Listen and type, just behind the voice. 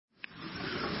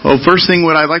Well, first thing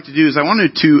what I'd like to do is I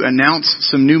wanted to announce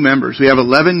some new members. We have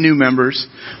 11 new members,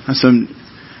 some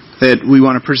that we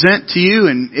want to present to you.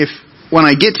 And when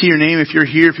I get to your name, if you're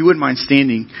here, if you wouldn't mind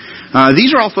standing.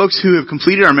 These are all folks who have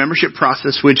completed our membership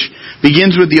process, which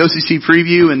begins with the OCC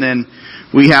preview, and then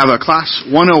we have a class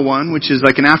 101, which is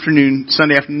like an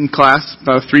Sunday afternoon class,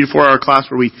 about a 3 to 4 hour class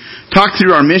where we talk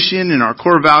through our mission and our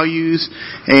core values,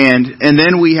 and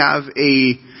then we have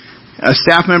a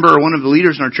staff member or one of the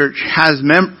leaders in our church has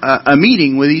a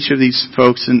meeting with each of these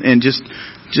folks and just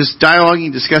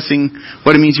dialoguing, discussing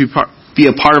what it means to be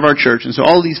a part of our church. And so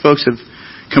all of these folks have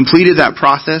completed that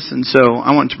process, and so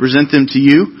I want to present them to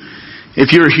you.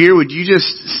 If you're here, would you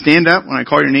just stand up when I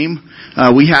call your name?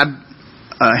 We had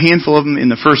a handful of them in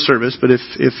the first service, but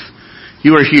if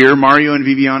you are here, Mario and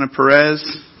Viviana Perez,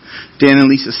 Dan and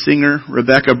Lisa Singer,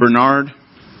 Rebecca Bernard,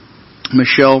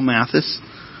 Michelle Mathis,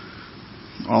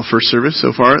 all first service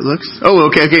so far it looks. Oh,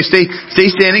 okay, stay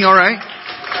standing, all right.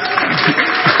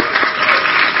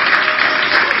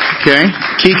 Okay,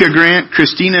 Kika Grant,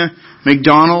 Christina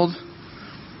McDonald,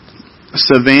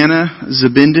 Savannah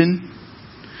Zabinden,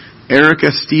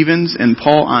 Erica Stevens, and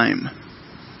Paul Eim.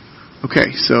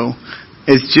 Okay, so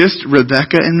it's just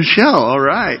Rebecca and Michelle, all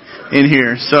right, in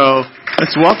here. So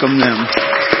let's welcome them.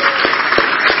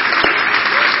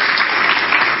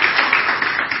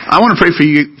 I want to pray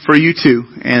for you too,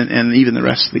 and even the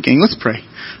rest of the gang. Let's pray.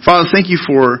 Father, thank you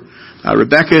for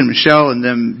Rebecca and Michelle and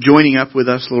them joining up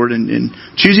with us, Lord, and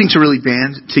choosing to really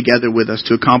band together with us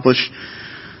to accomplish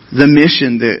the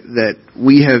mission that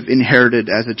we have inherited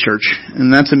as a church.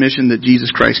 And that's a mission that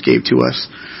Jesus Christ gave to us,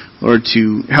 Lord,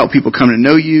 to help people come to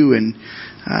know you and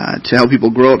to help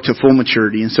people grow up to full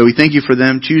maturity. And so we thank you for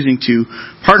them choosing to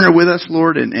partner with us,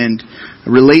 Lord, and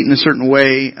relate in a certain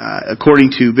way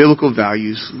according to biblical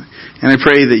values. And I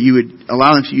pray that you would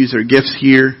allow them to use their gifts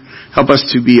here. Help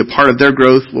us to be a part of their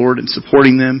growth, Lord, and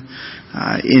supporting them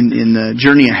in the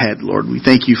journey ahead, Lord. We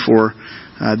thank you for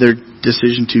their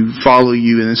decision to follow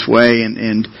you in this way.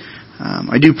 And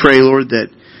I do pray, Lord, that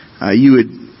you would,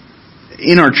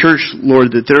 in our church,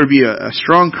 Lord, that there would be a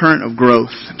strong current of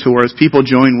growth to where as people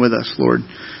join with us, Lord,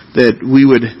 that we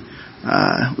would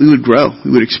grow.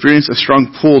 We would experience a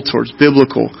strong pull towards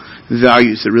biblical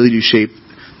values that really do shape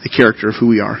the character of who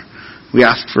we are. We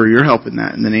ask for your help in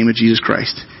that in the name of Jesus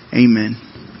Christ. Amen.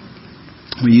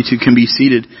 Well, you two can be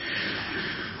seated.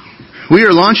 We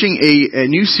are launching a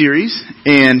new series,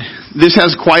 and this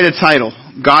has quite a title,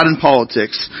 God and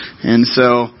Politics. And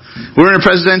so we're in a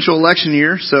presidential election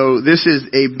year, so this is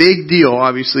a big deal,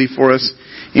 obviously, for us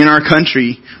in our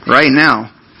country right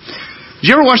now. Did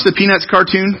you ever watch the Peanuts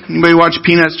cartoon? Anybody watch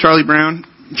Peanuts, Charlie Brown?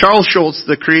 Charles Schulz,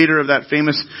 the creator of that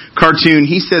famous cartoon,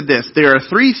 he said this: there are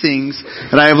 3 things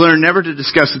that I have learned never to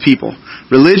discuss with people: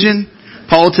 religion,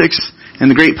 politics,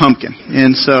 and the Great Pumpkin.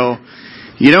 And so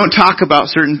you don't talk about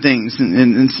certain things.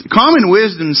 And common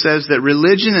wisdom says that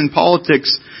religion and politics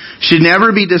should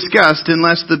never be discussed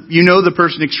unless you know the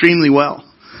person extremely well,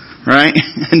 right?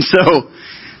 And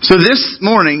so this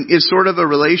morning is sort of a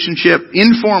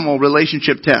informal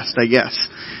relationship test, I guess.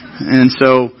 And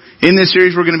so in this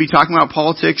series, we're going to be talking about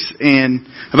politics and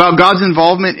about God's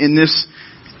involvement in this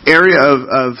area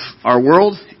of our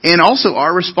world, and also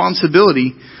our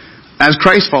responsibility as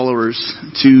Christ followers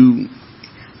to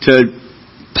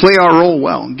play our role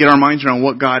well and get our minds around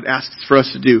what God asks for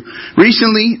us to do.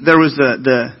 Recently, there was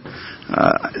the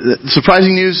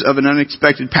surprising news of an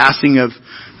unexpected passing of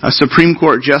Supreme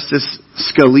Court Justice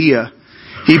Scalia.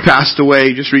 He passed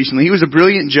away just recently. He was a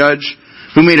brilliant judge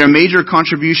who made a major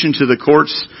contribution to the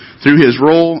courts through his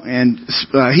role, and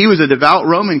he was a devout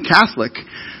Roman Catholic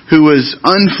who was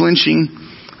unflinching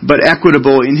but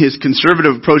equitable in his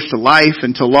conservative approach to life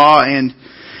and to law. And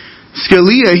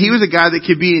Scalia, he was a guy that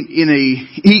could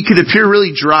he could appear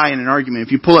really dry in an argument.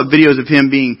 If you pull up videos of him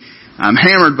being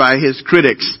hammered by his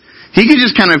critics, he could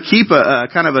just kind of keep a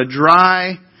kind of a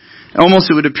dry, almost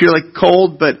it would appear like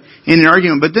cold, but in an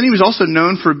argument. But then he was also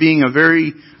known for being a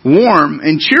very warm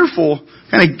and cheerful,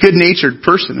 kind of good-natured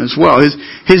person as well.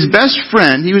 His best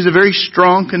friend, he was a very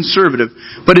strong conservative,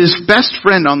 but his best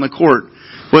friend on the court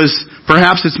was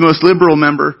perhaps its most liberal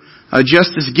member,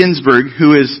 Justice Ginsburg,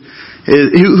 who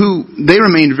they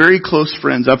remained very close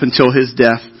friends up until his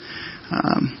death.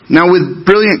 Now, with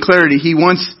brilliant clarity, he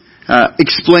once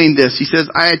explained this. He says,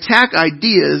 "I attack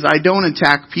ideas, I don't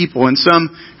attack people. And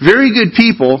some very good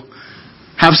people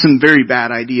have some very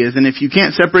bad ideas. And if you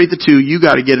can't separate the two, you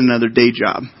got to get another day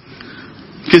job."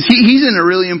 Because he's in a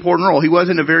really important role. He was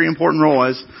in a very important role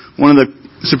as one of the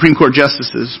Supreme Court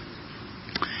justices.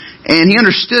 And he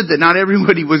understood that not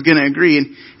everybody was going to agree.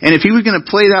 And if he was going to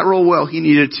play that role well, he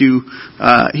needed to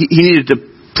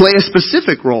play a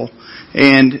specific role.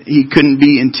 And he couldn't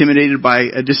be intimidated by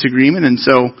a disagreement. And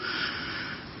so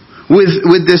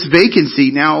with this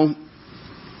vacancy, now,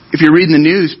 if you're reading the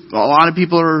news, a lot of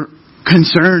people are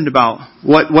concerned about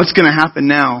what's going to happen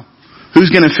now.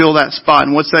 Who's going to fill that spot,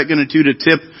 and what's that going to do to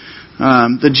tip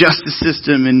the justice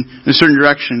system in a certain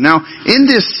direction? Now, in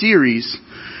this series,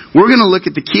 we're going to look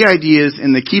at the key ideas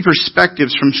and the key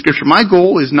perspectives from Scripture. My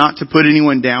goal is not to put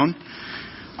anyone down.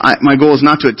 My goal is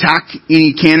not to attack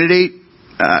any candidate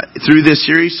through this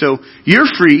series. So you're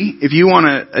free. If you want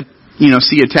to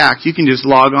see attacks, you can just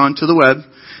log on to the web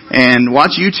and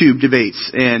watch YouTube debates,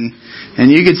 and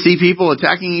you can see people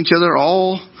attacking each other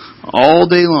all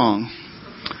day long.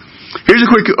 Here's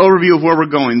a quick overview of where we're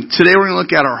going. Today we're going to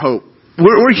look at our hope.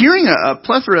 We're hearing a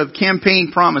plethora of campaign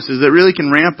promises that really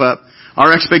can ramp up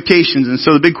our expectations, and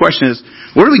so the big question is,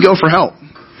 where do we go for help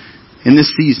in this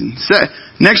season? So,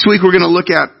 next week we're going to look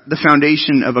at the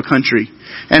foundation of a country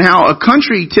and how a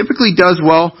country typically does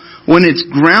well when it's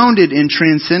grounded in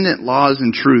transcendent laws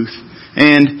and truth.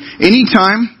 And any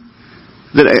time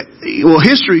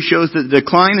history shows that the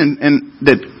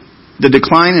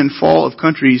decline and fall of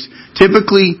countries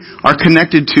typically are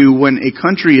connected to when a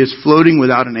country is floating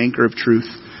without an anchor of truth.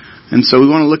 And so we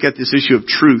want to look at this issue of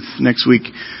truth next week.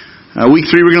 Week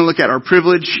 3, we're going to look at our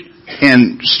privilege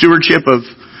and stewardship of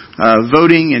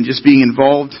voting and just being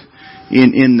involved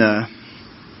in the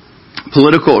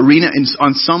political arena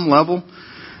on some level.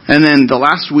 And then the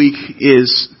last week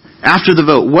is, after the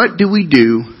vote, what do we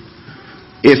do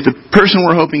if the person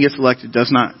we're hoping gets elected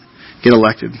does not get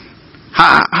elected?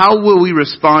 How will we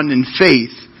respond in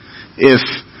faith if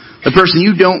the person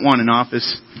you don't want in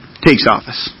office takes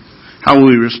office? How will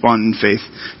we respond in faith?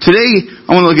 Today,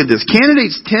 I want to look at this.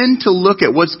 Candidates tend to look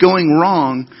at what's going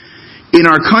wrong in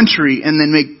our country and then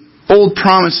make bold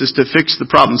promises to fix the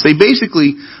problems. They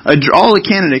all the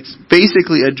candidates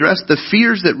basically address the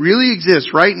fears that really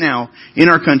exist right now in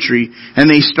our country,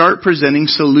 and they start presenting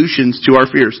solutions to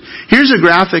our fears. Here's a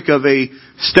graphic of a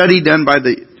study done by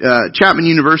the Chapman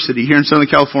University here in Southern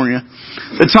California.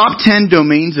 The top 10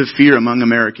 domains of fear among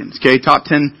Americans. Okay, top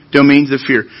 10 domains of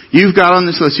fear. You've got on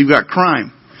this list, you've got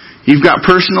crime. You've got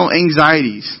personal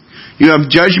anxieties. You have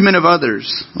judgment of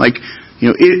others, like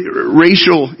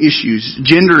racial issues,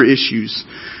 gender issues.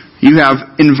 You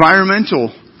have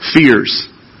environmental fears,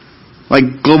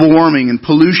 like global warming and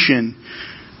pollution.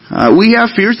 We have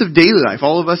fears of daily life.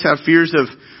 All of us have fears of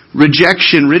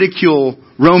rejection, ridicule,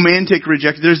 romantic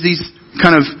rejection. There's these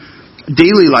kind of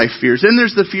daily life fears. Then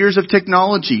there's the fears of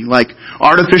technology, like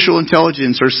artificial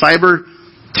intelligence or cyber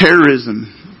terrorism.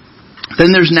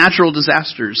 Then there's natural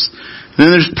disasters. Then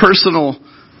there's personal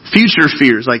future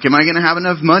fears, like, am I going to have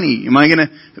enough money? Am I going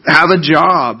to have a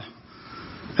job?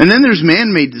 And then there's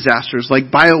man-made disasters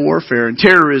like biowarfare and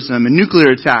terrorism and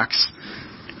nuclear attacks.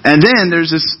 And then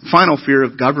there's this final fear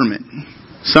of government.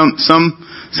 Some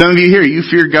of you here, you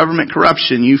fear government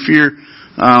corruption. You fear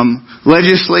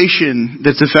legislation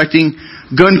that's affecting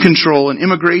gun control and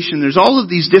immigration. There's all of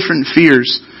these different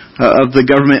fears of the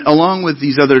government, along with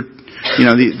these other,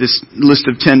 this list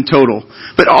of 10 total.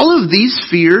 But all of these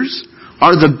fears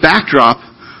are the backdrop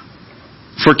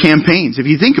for campaigns. If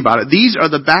you think about it, these are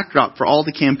the backdrop for all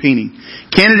the campaigning.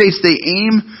 Candidates, they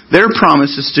aim their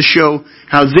promises to show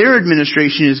how their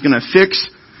administration is going to fix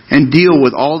and deal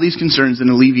with all these concerns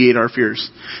and alleviate our fears.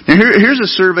 Now here's a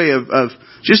survey of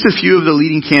just a few of the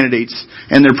leading candidates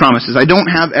and their promises. I don't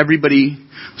have everybody,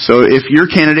 so if your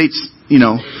candidate's,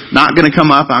 not going to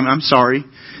come up, I'm sorry.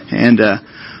 And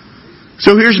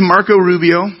so here's Marco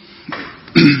Rubio.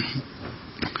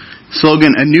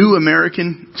 Slogan, A New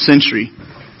American Century.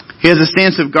 He has a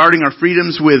stance of guarding our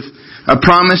freedoms with a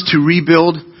promise to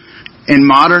rebuild and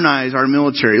modernize our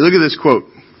military. Look at this quote.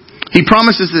 He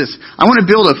promises this: I want to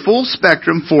build a full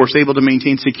spectrum force able to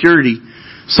maintain security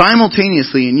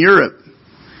simultaneously in Europe,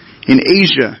 in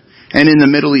Asia, and in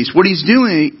the Middle East. What he's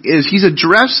doing is he's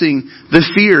addressing the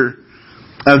fear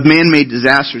of man-made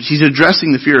disasters. He's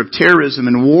addressing the fear of terrorism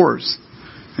and wars.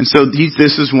 And so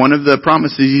this is one of the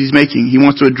promises he's making. He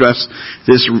wants to address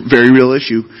this very real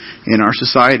issue in our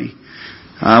society.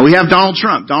 We have Donald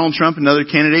Trump. Donald Trump, another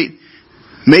candidate.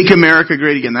 Make America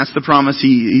great again. That's the promise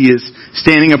he is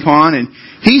standing upon. And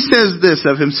he says this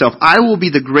of himself: I will be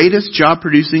the greatest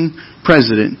job-producing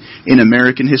president in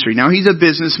American history. Now, he's a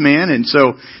businessman, and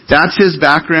so that's his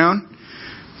background.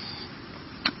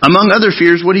 Among other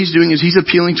fears, what he's doing is he's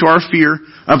appealing to our fear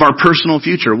of our personal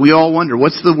future. We all wonder,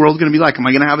 what's the world going to be like? Am I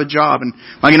going to have a job? And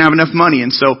am I going to have enough money? And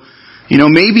so,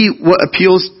 maybe what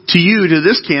appeals to you, to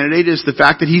this candidate, is the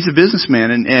fact that he's a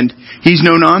businessman and he's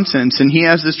no nonsense and he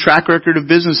has this track record of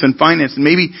business and finance. And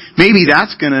maybe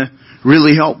that's going to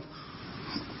really help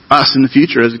us in the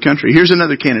future as a country. Here's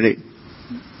another candidate.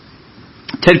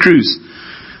 Ted Cruz.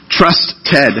 Trust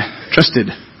Ted. Trusted.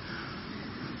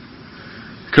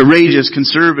 Courageous,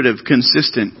 conservative,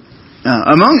 consistent.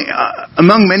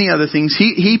 Among many other things,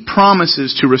 he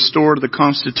promises to restore the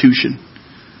Constitution.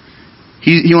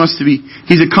 He wants to be,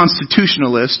 he's a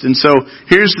constitutionalist, and so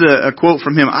here's a quote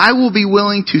from him. I will be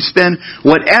willing to spend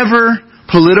whatever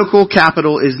political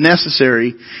capital is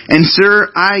necessary, and sir,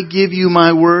 I give you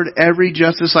my word, every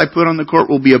justice I put on the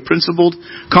court will be a principled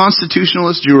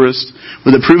constitutionalist jurist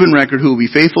with a proven record who will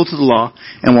be faithful to the law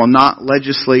and will not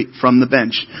legislate from the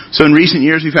bench. So in recent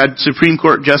years, we've had Supreme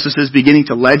Court justices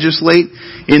beginning to legislate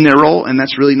in their role, and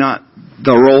that's really not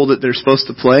the role that they're supposed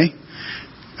to play.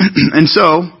 And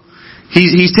so,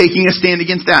 he's taking a stand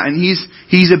against that, and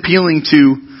he's appealing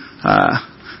to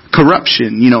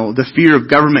corruption, the fear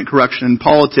of government corruption and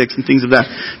politics and things of that.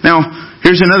 Now,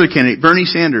 here's another candidate, Bernie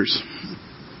Sanders.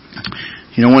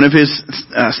 One of his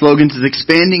slogans is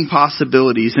expanding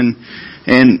possibilities, and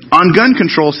on gun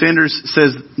control, Sanders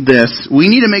says this: we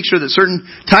need to make sure that certain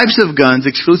types of guns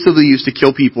exclusively used to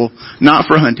kill people, not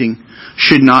for hunting,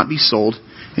 should not be sold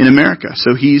in America.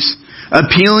 So he's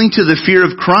appealing to the fear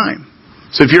of crime.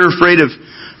 So if you're afraid of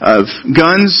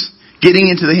guns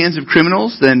getting into the hands of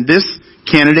criminals, then this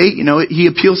candidate, he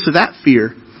appeals to that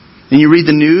fear. And you read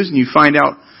the news and you find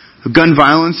out gun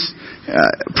violence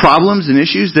problems and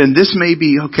issues, then this may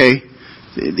be, okay,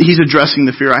 he's addressing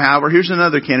the fear I have. Or here's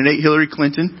another candidate, Hillary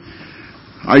Clinton.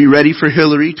 Are you ready for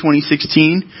Hillary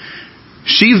 2016?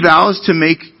 She vows to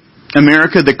make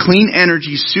America the clean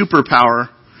energy superpower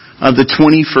of the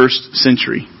 21st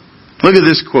century. Look at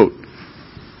this quote.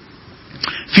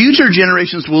 Future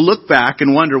generations will look back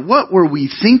and wonder, what were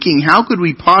we thinking? How could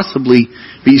we possibly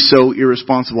be so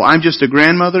irresponsible? I'm just a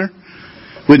grandmother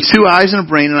with 2 eyes and a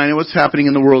brain, and I know what's happening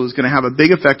in the world is going to have a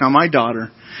big effect on my daughter,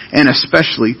 and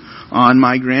especially on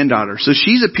my granddaughter. So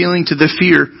she's appealing to the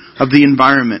fear of the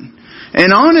environment. And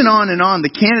on and on and on,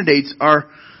 the candidates are,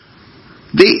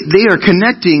 they are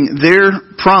connecting their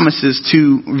promises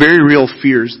to very real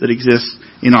fears that exist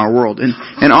in our world.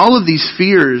 And all of these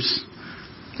fears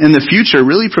in the future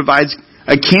really provides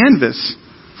a canvas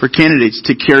for candidates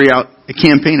to carry out a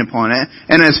campaign upon it.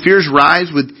 And as fears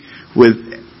rise with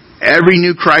every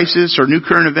new crisis or new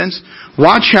current events,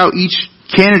 watch how each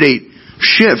candidate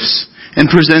shifts and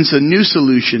presents a new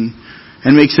solution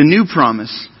and makes a new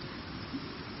promise.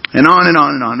 And on and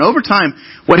on and on. Over time,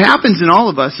 what happens in all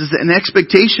of us is that an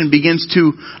expectation begins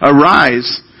to arise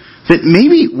that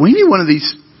maybe one of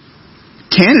these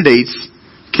candidates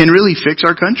can really fix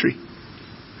our country.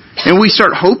 And we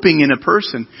start hoping in a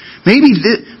person. Maybe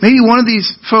one of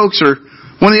these folks or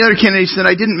one of the other candidates that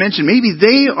I didn't mention, maybe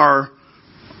they are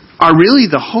really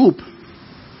the hope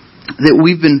that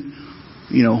we've been,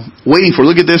 waiting for.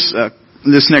 Look at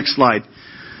this next slide.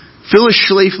 Phyllis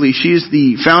Schlafly, she is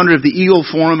the founder of the Eagle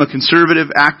Forum, a conservative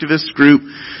activist group.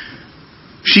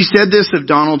 She said this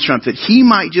of Donald Trump, that he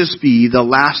might just be the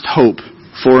last hope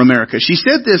for America. She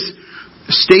said this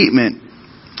statement.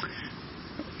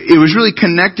 It was really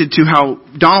connected to how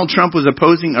Donald Trump was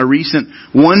opposing a recent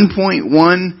 $1.1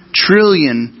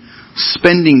 trillion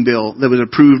spending bill that was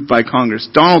approved by Congress.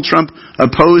 Donald Trump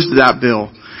opposed that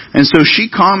bill. And so she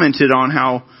commented on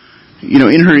how,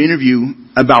 in her interview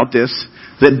about this,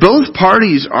 that both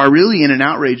parties are really in an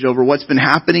outrage over what's been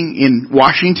happening in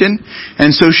Washington.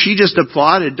 And so she just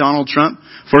applauded Donald Trump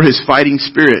for his fighting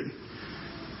spirit.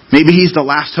 Maybe he's the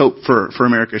last hope for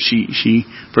America, she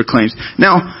proclaims.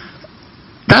 Now,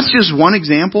 that's just one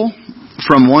example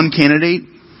from one candidate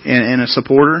and a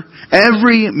supporter.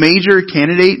 Every major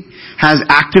candidate has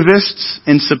activists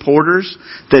and supporters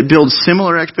that build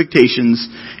similar expectations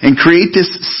and create this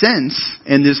sense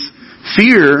and this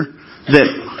fear that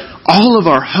all of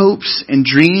our hopes and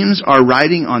dreams are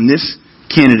riding on this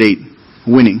candidate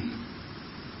winning.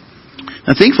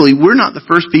 Now, thankfully, we're not the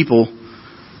first people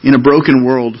in a broken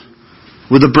world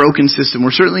with a broken system.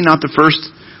 We're certainly not the first,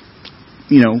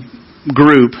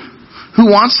 group who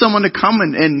wants someone to come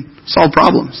and solve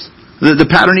problems. The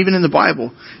pattern even in the Bible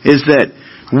is that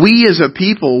we as a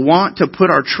people want to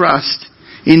put our trust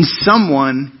in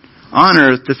someone on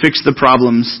earth to fix the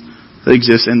problems that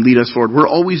exist and lead us forward. We're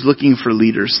always looking for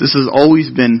leaders. This has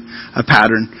always been a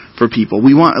pattern for people.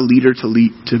 We want a leader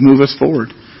to move us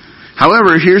forward.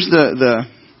 However, here's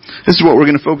this is what we're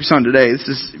going to focus on today. This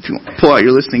is, if you want to pull out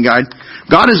your listening guide,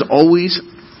 God is always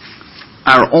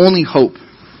our only hope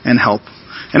and help.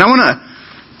 And I want to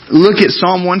look at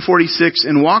Psalm 146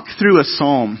 and walk through a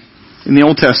psalm in the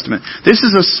Old Testament. This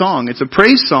is a song. It's a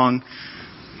praise song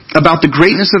about the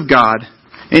greatness of God.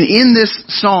 And in this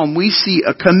psalm, we see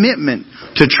a commitment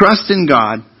to trust in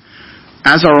God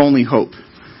as our only hope.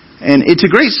 And it's a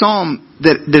great psalm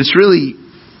that's really,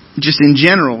 just in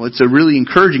general, it's a really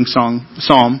encouraging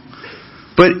psalm,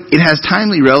 but it has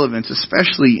timely relevance,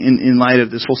 especially in light of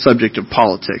this whole subject of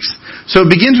politics. So it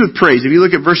begins with praise. If you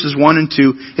look at verses 1 and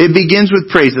 2, it begins with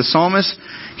praise. The psalmist,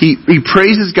 he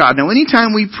praises God. Now,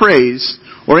 anytime we praise,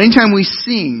 or anytime we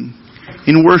sing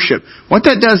in worship, what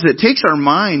that does is it takes our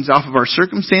minds off of our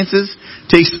circumstances,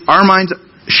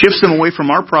 shifts them away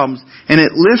from our problems, and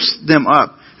it lifts them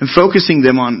up and focusing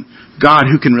them on God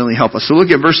who can really help us. So look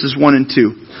at verses 1 and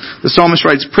 2. The psalmist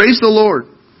writes, "Praise the Lord.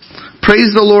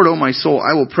 Praise the Lord, O my soul.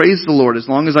 I will praise the Lord as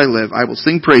long as I live. I will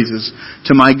sing praises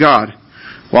to my God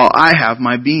while I have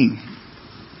my being."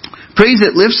 Praise,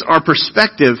 it lifts our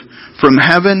perspective from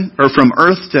heaven, or from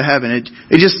earth to heaven.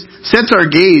 It just sets our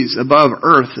gaze above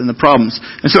earth and the problems.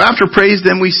 And so after praise,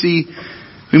 then we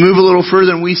move a little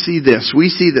further and we see this. We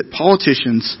see that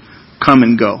politicians come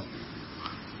and go.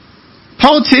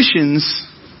 Politicians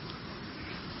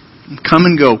come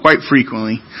and go quite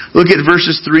frequently. Look at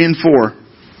verses 3 and 4.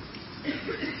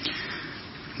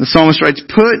 The psalmist writes,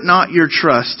 "Put not your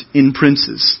trust in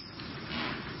princes,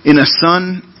 in a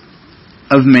son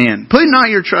of man." Put not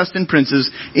your trust in princes,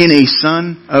 in a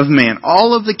son of man.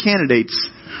 All of the candidates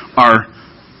are,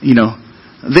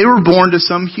 they were born to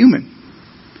some human.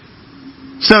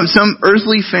 Some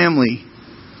earthly family.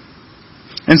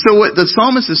 And so what the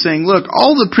psalmist is saying, look,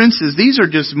 all the princes, these are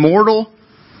just mortal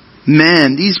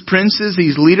men. These princes,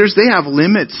 these leaders, they have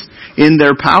limits in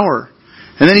their power.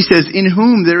 And then he says, "In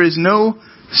whom there is no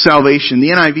salvation."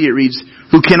 The NIV, it reads,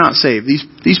 "who cannot save."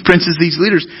 These princes, these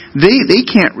leaders, they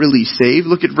can't really save.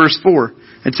 Look at verse 4.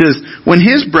 It says, "When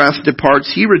his breath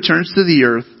departs, he returns to the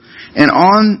earth, and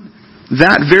on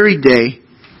that very day,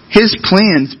 his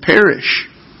plans perish."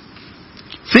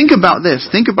 Think about this.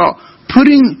 Think about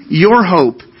putting your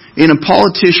hope in a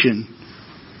politician.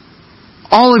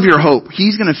 All of your hope.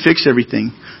 He's going to fix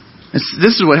everything.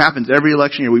 This is what happens every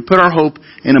election year. We put our hope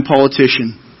in a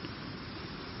politician.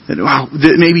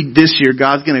 That maybe this year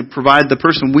God's going to provide the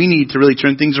person we need to really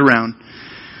turn things around.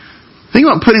 Think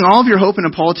about putting all of your hope in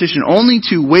a politician only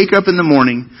to wake up in the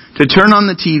morning, to turn on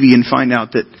the TV and find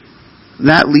out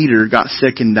that leader got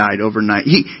sick and died overnight.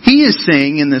 He is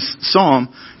saying in this psalm,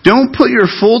 don't put your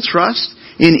full trust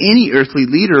in any earthly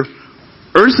leader.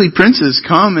 Earthly princes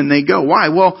come and they go. Why?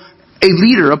 Well, a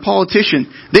leader, a politician,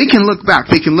 they can look back.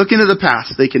 They can look into the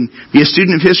past. They can be a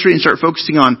student of history and start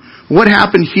focusing on what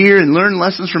happened here and learn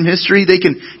lessons from history. They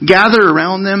can gather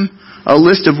around them a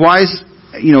list of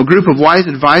group of wise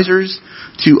advisors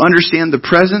to understand the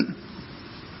present.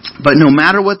 But no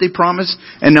matter what they promise,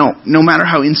 and no matter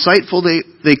how insightful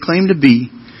they claim to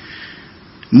be,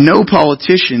 no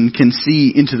politician can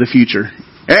see into the future.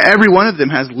 Every one of them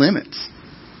has limits.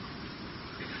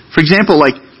 For example,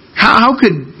 how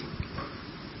could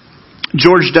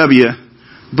George W.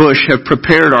 Bush have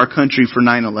prepared our country for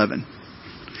 9/11?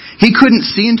 He couldn't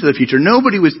see into the future.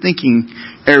 Nobody was thinking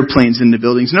airplanes into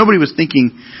buildings. Nobody was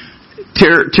thinking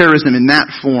terrorism in that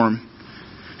form.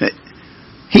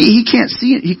 He can't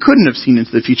see it. He couldn't have seen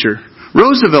into the future.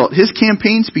 Roosevelt, his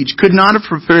campaign speech could not have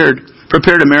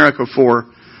prepared America for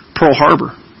Pearl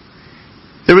Harbor.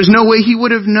 There was no way he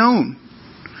would have known.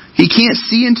 He couldn't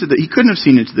have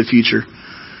seen into the future.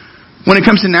 When it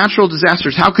comes to natural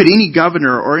disasters, how could any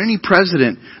governor or any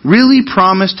president really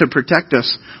promise to protect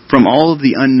us from all of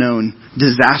the unknown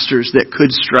disasters that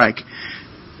could strike?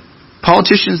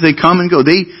 Politicians, they come and go.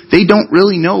 They don't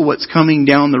really know what's coming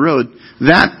down the road.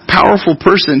 That powerful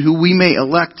person who we may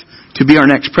elect to be our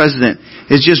next president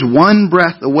is just one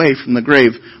breath away from the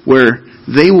grave where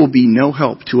they will be no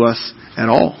help to us at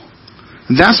all.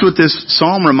 And that's what this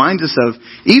psalm reminds us of.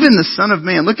 Even the Son of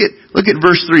Man. Look at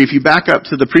verse 3. If you back up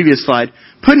to the previous slide.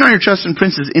 Put not your trust in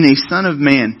princes, in a son of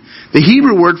man. The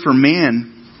Hebrew word for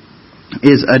man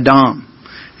is Adam.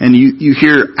 And you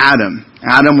hear Adam.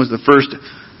 Adam was the first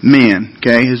man.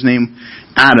 Okay, his name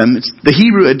Adam. It's the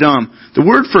Hebrew Adam. The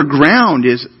word for ground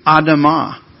is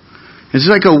Adamah. It's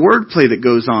like a word play that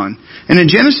goes on. And in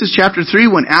Genesis chapter 3,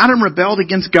 when Adam rebelled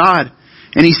against God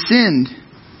and he sinned,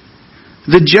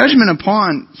 the judgment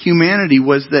upon humanity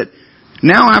was that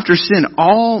now after sin,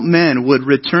 all men would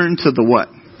return to the what?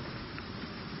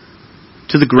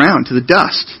 To the ground, to the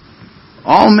dust.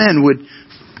 All men would,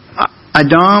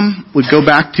 Adam would go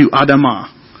back to Adamah.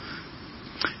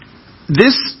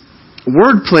 This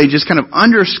wordplay just kind of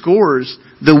underscores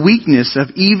the weakness of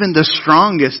even the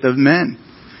strongest of men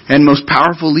and most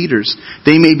powerful leaders.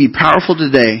 They may be powerful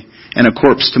today and a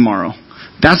corpse tomorrow.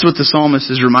 That's what the psalmist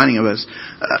is reminding of us.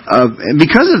 And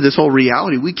because of this whole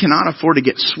reality, we cannot afford to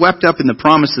get swept up in the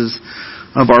promises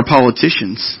of our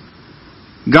politicians.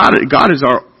 God is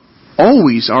our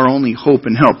always our only hope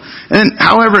and help. And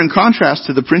however, in contrast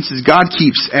to the princes, God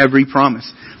keeps every promise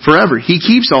forever. He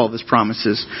keeps all of His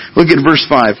promises. Look at verse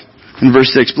 5 and verse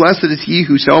 6. Blessed is he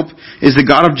whose help is the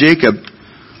God of Jacob,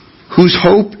 whose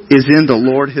hope is in the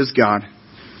Lord his God,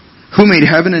 who made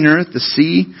heaven and earth, the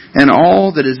sea, and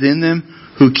all that is in them,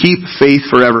 who keep faith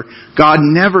forever. God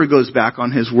never goes back on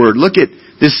His word. Look at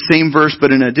this same verse, but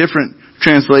in a different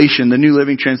translation. The New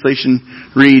Living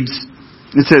Translation reads,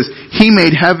 it says, He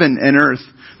made heaven and earth,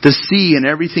 the sea, and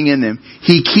everything in them.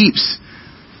 He keeps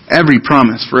every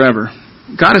promise forever.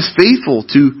 God is faithful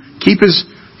to keep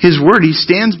His word. He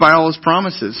stands by all His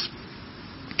promises.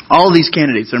 All these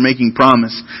candidates are making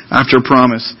promise after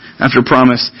promise after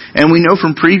promise. And we know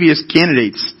from previous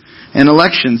candidates and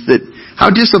elections that how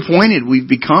disappointed we've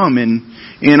become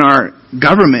in our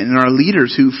government and our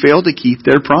leaders who fail to keep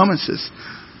their promises.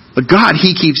 But God,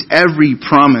 He keeps every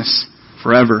promise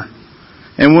forever.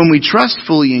 And when we trust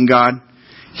fully in God,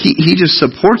 He just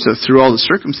supports us through all the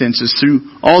circumstances, through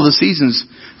all the seasons,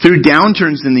 through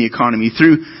downturns in the economy,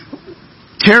 through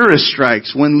terrorist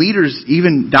strikes, when leaders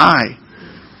even die.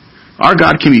 Our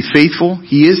God can be faithful.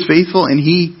 He is faithful, and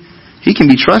He can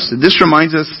be trusted. This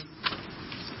reminds us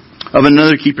of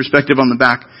another key perspective on the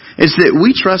back. It's that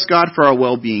we trust God for our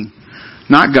well-being,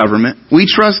 not government. We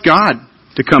trust God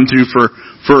to come through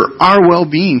for our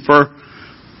well-being, for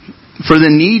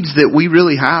the needs that we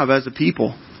really have as a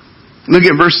people. Look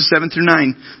at verses 7 through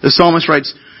 9. The psalmist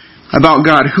writes about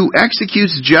God, who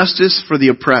executes justice for the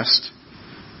oppressed,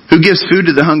 who gives food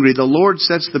to the hungry. The Lord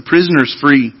sets the prisoners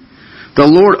free. The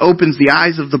Lord opens the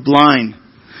eyes of the blind.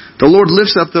 The Lord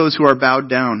lifts up those who are bowed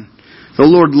down. The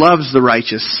Lord loves the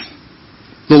righteous.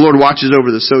 The Lord watches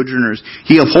over the sojourners.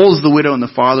 He upholds the widow and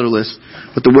the fatherless,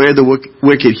 but the way of the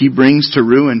wicked He brings to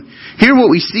ruin. Here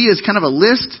what we see is kind of a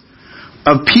list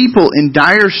of people in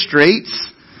dire straits,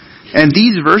 and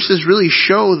these verses really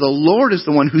show the Lord is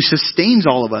the one who sustains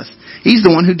all of us. He's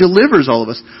the one who delivers all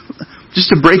of us.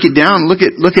 Just to break it down, look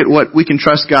at what we can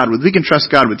trust God with. We can trust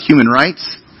God with human rights.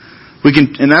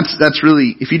 And that's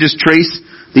really, if you just trace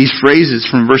these phrases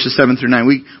from verses 7 through 9,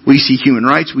 we see human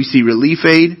rights, we see relief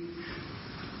aid,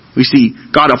 we see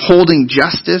God upholding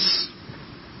justice,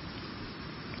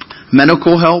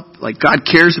 medical help, like God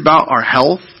cares about our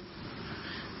health.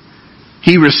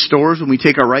 He restores when we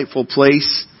take our rightful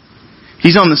place.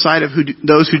 He's on the side of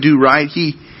those who do right.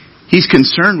 He's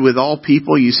concerned with all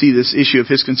people. You see this issue of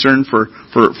His concern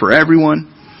for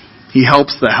everyone. He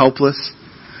helps the helpless.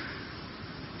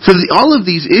 So all of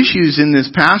these issues in this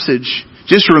passage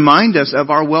just remind us of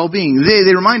our well-being.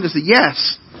 They remind us that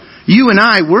yes, you and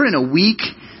I, we're in a weak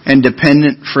and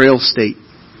dependent, frail state.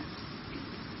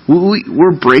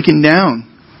 We're breaking down.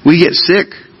 We get sick.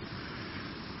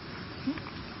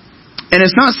 And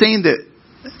it's not saying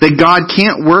that God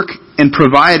can't work and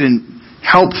provide and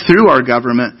help through our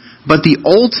government, but the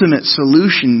ultimate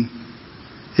solution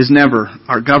is never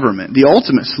our government. The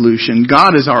ultimate solution,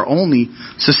 God is our only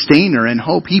sustainer and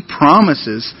hope. He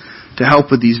promises to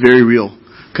help with these very real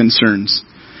concerns.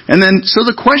 And then, so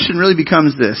the question really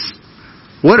becomes this.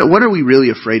 What are we really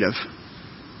afraid of?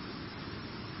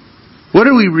 What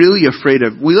are we really afraid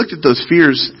of? We looked at those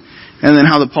fears and then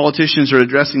how the politicians are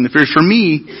addressing the fears. For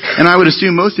me, and I would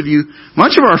assume most of you,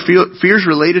 much of our fears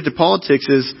related to politics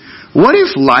is, what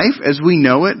if life as we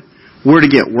know it were to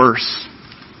get worse?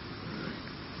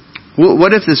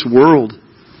 What if this world,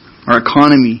 our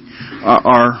economy,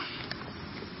 our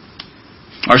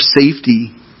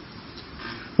safety,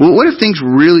 what if things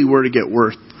really were to get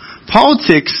worse?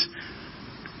 Politics,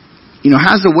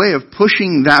 has a way of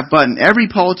pushing that button. Every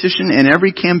politician and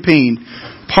every campaign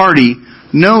party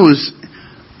knows,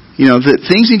 that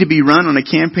things need to be run on a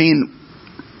campaign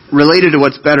related to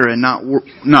what's better and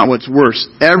not what's worse.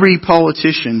 Every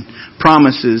politician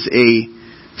promises a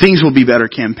things will be better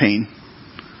campaign.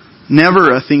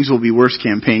 Never a things will be worse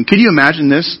campaign. Could you imagine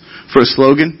this for a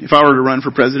slogan? If I were to run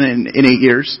for president in 8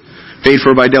 years, paid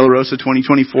for by De La Rosa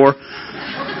 2024.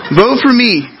 Vote for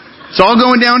me. It's all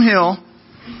going downhill.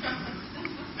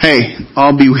 Hey,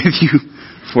 I'll be with you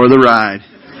for the ride.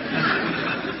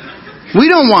 We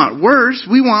don't want worse.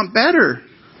 We want better.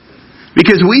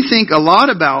 Because we think a lot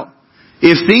about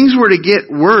if things were to get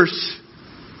worse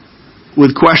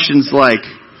with questions like,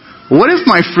 what if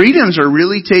my freedoms are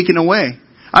really taken away?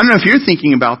 I don't know if you're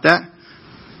thinking about that,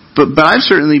 but I've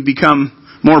certainly become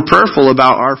more prayerful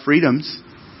about our freedoms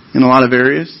in a lot of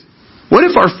areas. What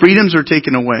if our freedoms are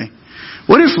taken away?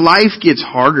 What if life gets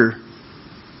harder?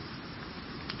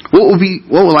 What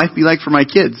will life be like for my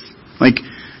kids?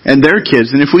 And their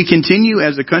kids? And if we continue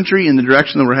as a country in the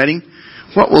direction that we're heading,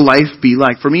 What will life be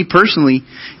like? For me personally,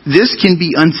 this can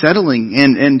be unsettling,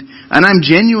 and I'm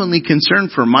genuinely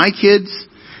concerned for my kids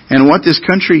and what this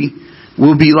country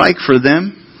will be like for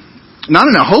them. Not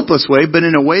in a hopeless way, but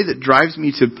in a way that drives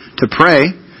me to pray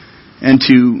and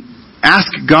to ask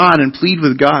God and plead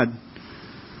with God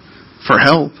for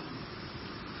help.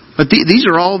 But these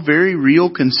are all very real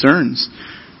concerns.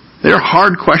 They're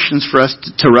hard questions for us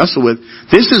to wrestle with.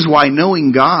 This is why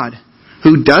knowing God,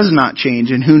 who does not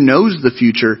change and who knows the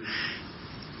future,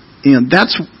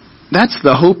 that's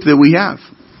the hope that we have.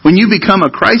 When you become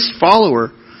a Christ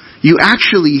follower, you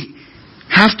actually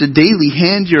have to daily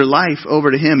hand your life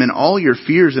over to Him, and all your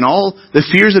fears and all the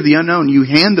fears of the unknown, you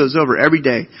hand those over every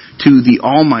day to the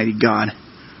Almighty God.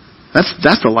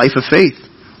 That's the life of faith.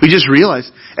 We just realize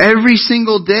every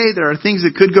single day there are things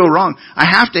that could go wrong. I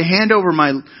have to hand over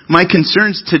my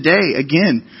concerns today,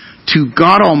 again, to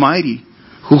God Almighty,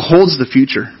 who holds the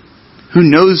future, who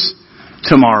knows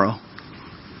tomorrow.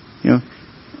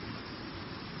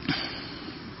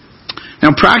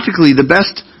 Now, practically, the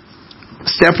best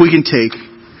step we can take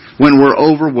when we're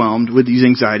overwhelmed with these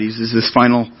anxieties is this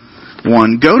final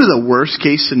one. Go to the worst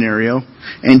case scenario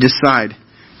and decide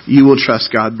you will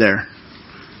trust God there.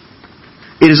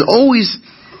 It is always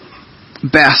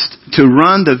best to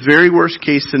run the very worst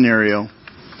case scenario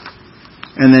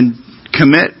and then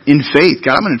commit in faith.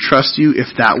 God, I'm going to trust you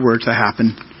if that were to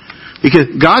happen. Because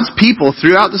God's people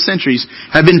throughout the centuries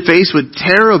have been faced with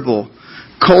terrible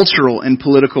cultural and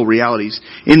political realities.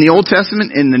 In the Old Testament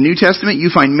and the New Testament,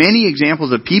 you find many examples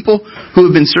of people who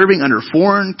have been serving under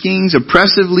foreign kings,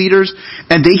 oppressive leaders,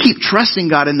 and they keep trusting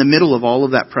God in the middle of all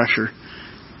of that pressure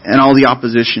and all the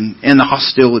opposition and the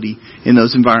hostility in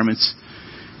those environments.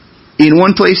 In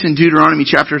one place in Deuteronomy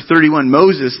chapter 31,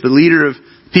 Moses, the leader of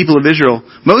people of Israel,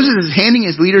 Moses is handing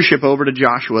his leadership over to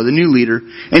Joshua, the new leader,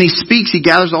 and he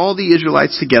gathers all the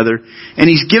Israelites together, and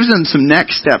he gives them some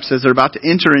next steps as they're about to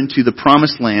enter into the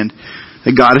promised land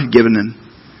that God had given them.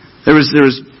 There was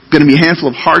going to be a handful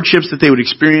of hardships that they would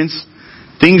experience.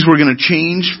 Things were going to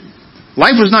change.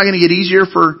 Life was not going to get easier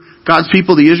for God's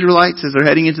people, the Israelites, as they're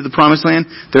heading into the promised land.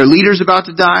 Their leader's about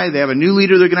to die. They have a new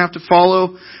leader they're going to have to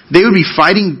follow. They would be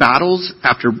fighting battle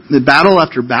after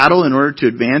battle in order to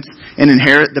advance and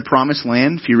inherit the promised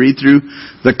land. If you read through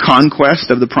the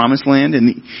conquest of the promised land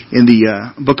in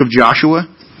the book of Joshua.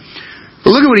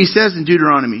 But look at what he says in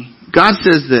Deuteronomy. God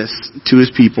says this to His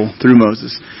people through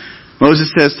Moses. Moses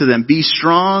says to them, "Be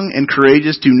strong and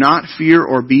courageous. Do not fear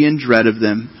or be in dread of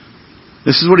them."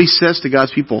 This is what He says to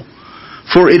God's people.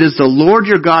 "For it is the Lord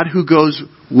your God who goes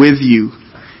with you.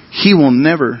 He will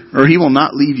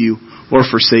not leave you or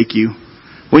forsake you."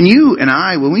 When you and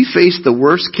when we face the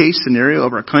worst case scenario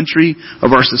of our country,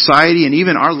 of our society, and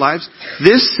even our lives,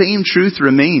 this same truth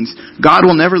remains. God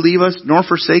will never leave us nor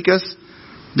forsake us.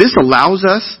 This allows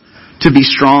us to be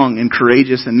strong and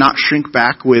courageous and not shrink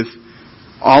back with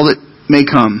all that may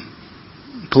come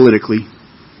politically.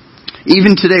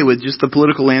 Even today, with just the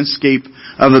political landscape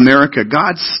of America,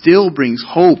 God still brings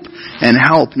hope and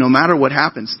help no matter what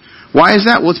happens. Why is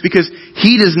that? Well, it's because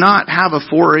He does not have a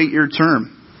 4 or 8 year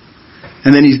term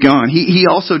and then He's gone. He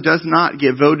also does not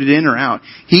get voted in or out.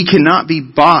 He cannot be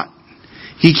bought.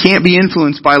 He can't be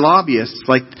influenced by lobbyists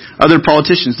like other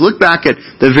politicians. Look back at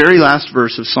the very last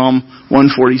verse of Psalm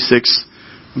 146,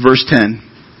 verse 10.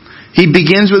 He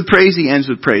begins with praise, he ends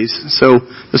with praise. So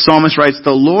the psalmist writes,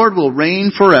 "The Lord will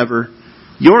reign forever.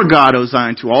 Your God, O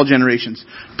Zion, to all generations."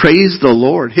 Praise the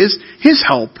Lord. His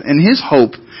help and His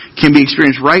hope can be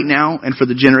experienced right now and for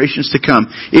the generations to come.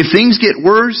 If things get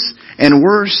worse and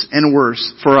worse and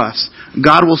worse for us,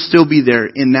 God will still be there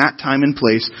in that time and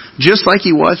place, just like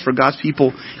He was for God's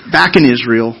people back in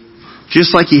Israel,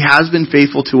 just like He has been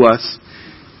faithful to us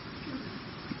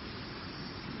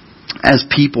as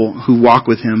people who walk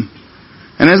with Him.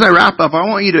 And as I wrap up, I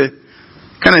want you to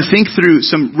kind of think through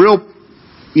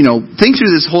think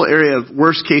through this whole area of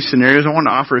worst case scenarios. I want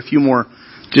to offer a few more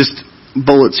just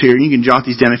bullets here. You can jot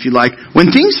these down if you like.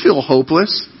 When things feel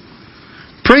hopeless,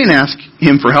 pray and ask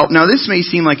Him for help. Now, this may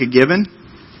seem like a given,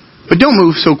 but don't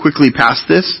move so quickly past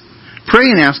this. Pray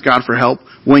and ask God for help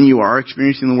when you are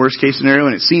experiencing the worst case scenario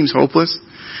and it seems hopeless.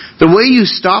 The way you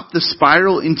stop the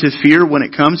spiral into fear when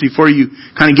it comes, before you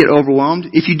kind of get overwhelmed,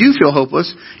 if you do feel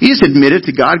hopeless, you just admit it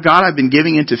to God. God, I've been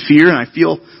giving into fear, and I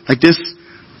feel like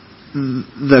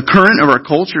the current of our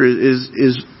culture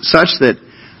is such that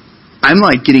I'm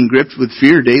like getting gripped with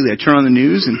fear daily. I turn on the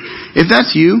news, and if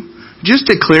that's you, just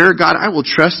declare, God, I will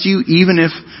trust you even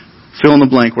if fill in the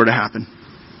blank were to happen.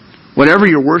 Whatever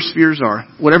your worst fears are,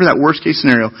 whatever that worst case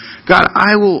scenario, God,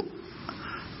 I will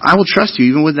trust you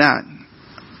even with that.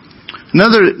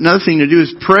 Another thing to do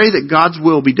is pray that God's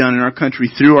will be done in our country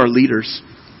through our leaders.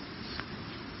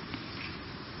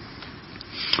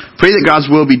 Pray that God's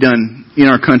will be done in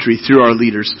our country through our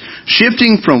leaders.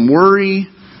 Shifting from worry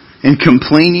and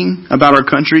complaining about our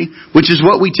country, which is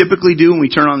what we typically do when we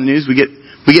turn on the news. We get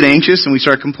anxious and we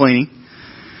start complaining.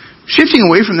 Shifting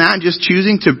away from that and just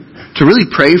choosing to really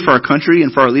pray for our country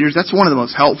and for our leaders, that's one of the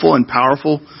most helpful and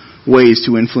powerful ways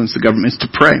to influence the government, is to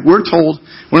pray. We're told,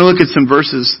 we're going to look at some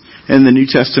verses in the New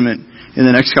Testament in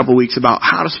the next couple of weeks about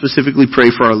how to specifically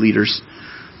pray for our leaders.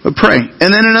 But pray. And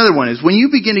then another one is when you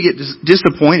begin to get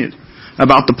disappointed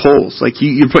about the polls, like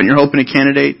you're putting your hope in a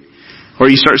candidate, or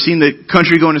you start seeing the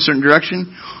country go in a certain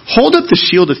direction, hold up the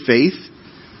shield of faith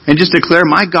and just declare,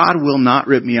 my God will not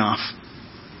rip me off.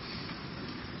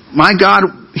 My God,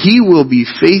 He will be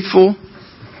faithful.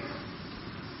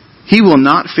 He will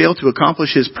not fail to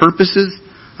accomplish His purposes.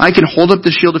 I can hold up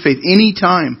the shield of faith any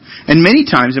time. And many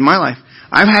times in my life,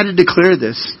 I've had to declare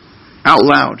this out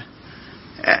loud.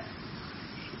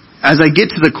 As I get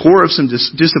to the core of some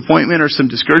disappointment or some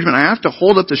discouragement, I have to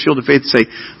hold up the shield of faith and say,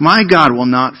 my God will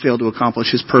not fail to accomplish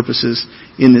His purposes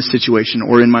in this situation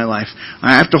or in my life.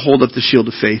 I have to hold up the shield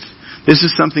of faith. This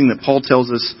is something that Paul tells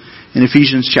us in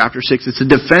Ephesians chapter 6. It's a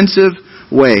defensive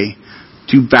way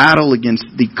to battle against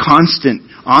the constant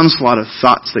onslaught of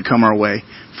thoughts that come our way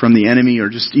from the enemy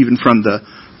or just even from the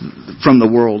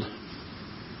world.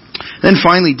 Then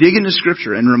finally, dig into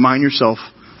Scripture and remind yourself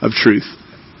of truth.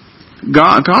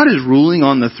 God is ruling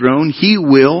on the throne. He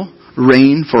will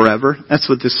reign forever. That's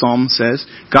what this psalm says.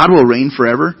 God will reign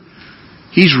forever.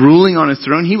 He's ruling on His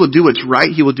throne. He will do what's right.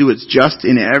 He will do what's just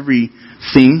in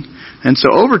everything. And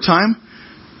so over time,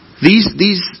 these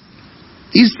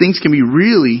things can be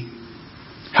really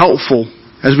helpful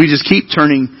as we just keep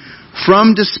turning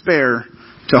from despair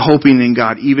to hoping in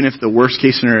God, even if the worst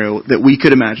case scenario that we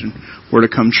could imagine were to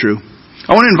come true.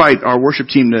 I want to invite our worship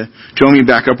team to join me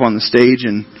back up on the stage,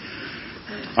 and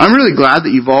I'm really glad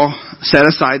that you've all set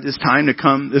aside this time to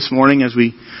come this morning as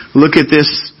we look at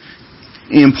this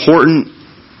important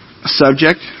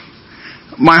subject.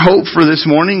 My hope for this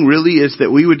morning really is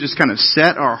that we would just kind of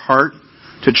set our heart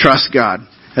to trust God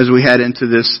as we head into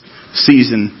this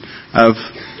season of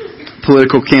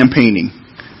political campaigning.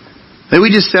 That we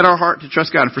just set our heart to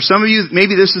trust God. And for some of you,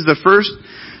 maybe this is the first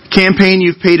campaign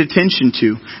you've paid attention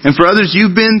to. And for others,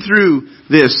 you've been through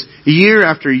this year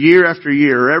after year after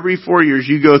year, or every 4 years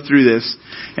you go through this.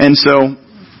 And so,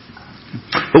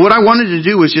 but what I wanted to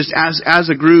do was just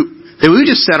as a group, that we would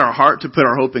just set our heart to put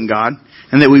our hope in God,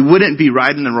 and that we wouldn't be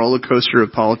riding the roller coaster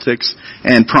of politics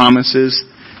and promises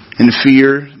and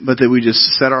fear, but that we just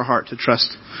set our heart to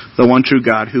trust the one true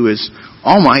God who is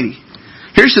almighty.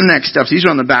 Here's the next steps. These are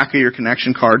on the back of your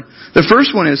connection card. The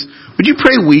first one is, would you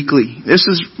pray weekly? This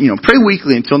is, pray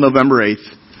weekly until November 8th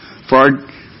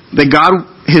that God,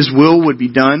 His will would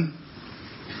be done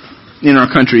in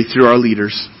our country through our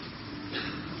leaders.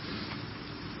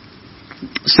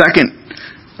 Second,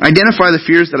 identify the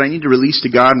fears that I need to release to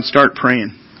God and start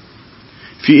praying.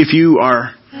 If you've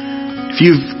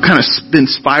kind of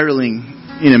been spiraling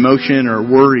in emotion or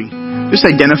worry, just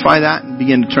identify that and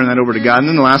begin to turn that over to God. And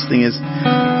then the last thing is,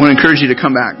 I want to encourage you to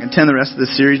come back and attend the rest of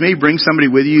this series. Maybe bring somebody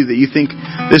with you that you think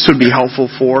this would be helpful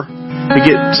for, to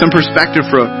get some perspective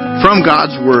from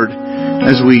God's Word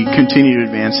as we continue to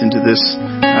advance into this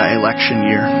election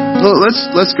year. So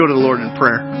let's go to the Lord in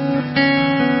prayer.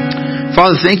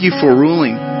 Father, thank you for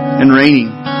ruling and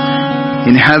reigning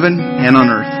in heaven and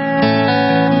on earth.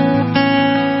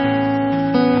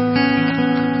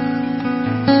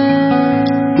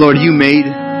 Lord, you made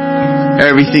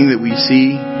everything that we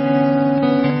see.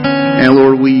 And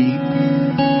Lord,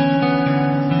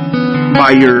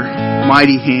 by your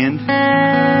mighty hand,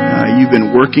 you've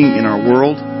been working in our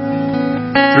world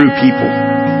through people.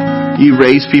 You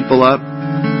raise people up.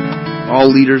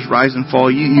 All leaders rise and fall.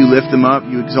 You lift them up.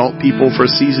 You exalt people for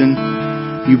a season.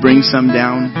 You bring some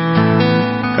down.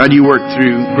 God, you work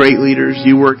through great leaders.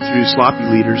 You work through sloppy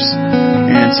leaders.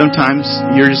 And sometimes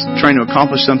you're just trying to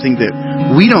accomplish something that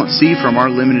we don't see from our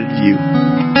limited view.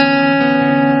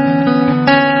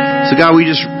 So God, we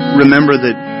just remember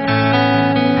that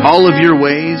all of your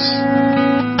ways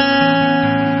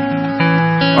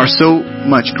are so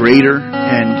much greater,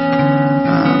 and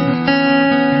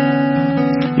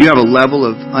you have a level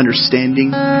of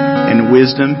understanding and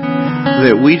wisdom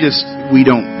that we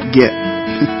don't get.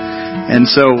 And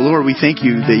so, Lord, we thank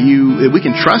you that we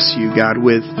can trust you, God,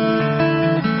 with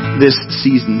this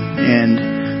season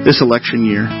and this election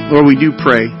year. Lord, we do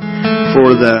pray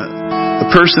for the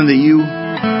person that you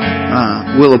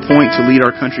will appoint to lead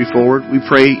our country forward. We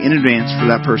pray in advance for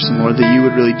that person, Lord, that you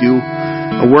would really do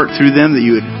a work through them, that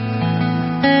you would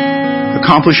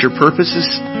accomplish your purposes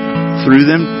through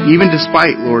them, even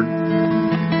despite them,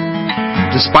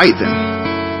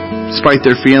 despite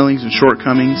their feelings and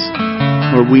shortcomings.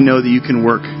 Lord, we know that you can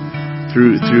work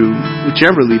through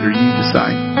whichever leader you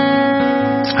decide.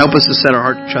 Help us to set our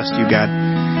heart to trust you, God,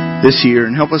 this year,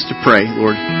 and help us to pray,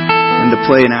 Lord, and to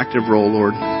play an active role,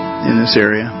 Lord, in this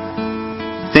area.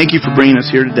 Thank you for bringing us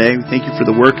here today. We thank you for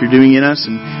the work you're doing in us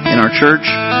and in our church,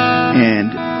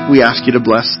 and we ask you to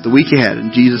bless the week ahead.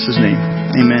 In Jesus' name,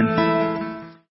 amen.